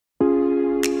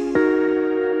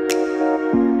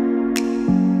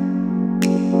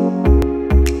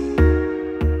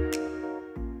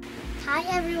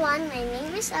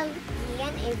is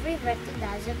Alvian Avery Verto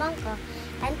Dazabanco,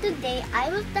 and today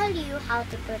I will tell you how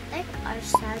to protect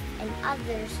ourselves and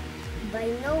others by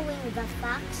knowing the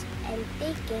facts and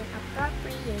taking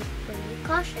appropriate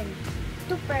precautions.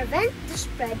 To prevent the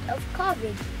spread of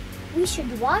COVID, we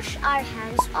should wash our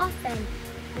hands often.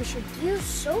 We should use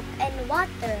soap and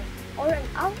water or an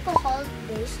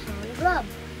alcohol-based hand rub.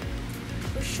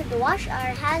 We should wash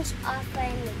our hands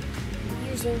often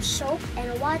using soap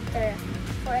and water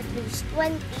for at least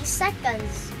 20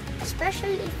 seconds,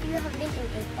 especially if you have been in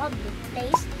a public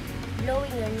place,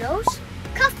 blowing your nose,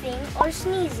 coughing, or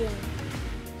sneezing.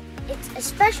 It's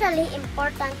especially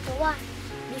important to wash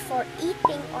before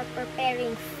eating or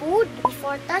preparing food,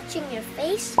 before touching your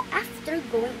face, after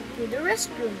going to the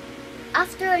restroom,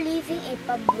 after leaving a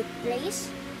public place,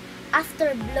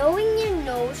 after blowing your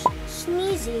nose,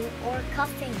 sneezing, or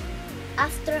coughing,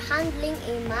 after handling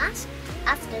a mask,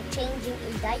 after changing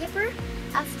a diaper,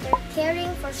 after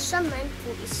caring for someone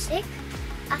who is sick,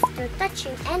 after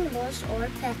touching animals or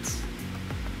pets.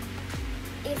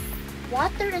 If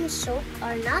water and soap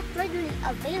are not readily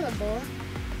available,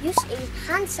 use a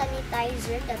hand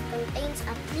sanitizer that contains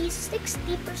at least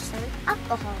 60%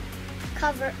 alcohol.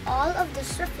 Cover all of the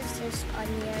surfaces on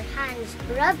your hands.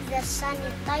 Rub the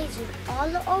sanitizer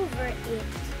all over it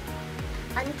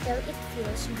until it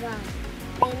feels dry.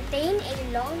 Maintain a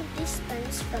long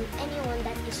distance from anyone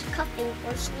that is coughing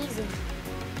or sneezing.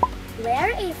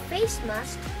 Wear a face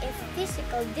mask if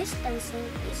physical distancing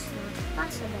is not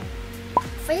possible.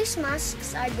 Face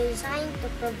masks are designed to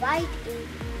provide a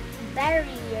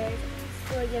barrier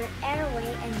for your airway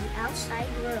and the outside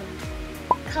world.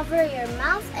 Cover your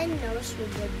mouth and nose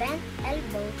with your bent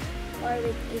elbow or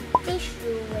with a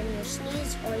tissue when you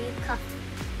sneeze or you cough.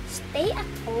 Stay at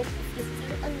home if you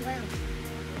feel unwell.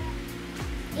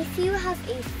 If you have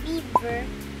a fever,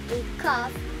 a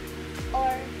cough,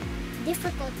 or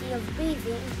difficulty of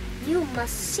breathing, you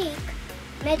must seek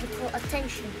medical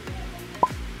attention.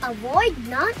 Avoid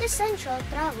non-essential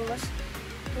travels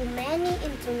to many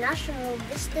international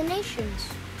destinations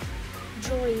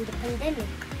during the pandemic.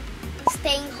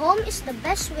 Staying home is the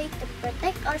best way to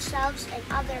protect ourselves and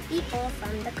other people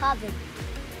from the COVID.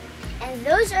 And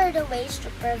those are the ways to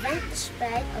prevent the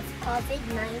spread of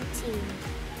COVID-19.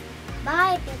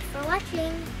 Bye! Thanks for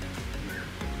watching!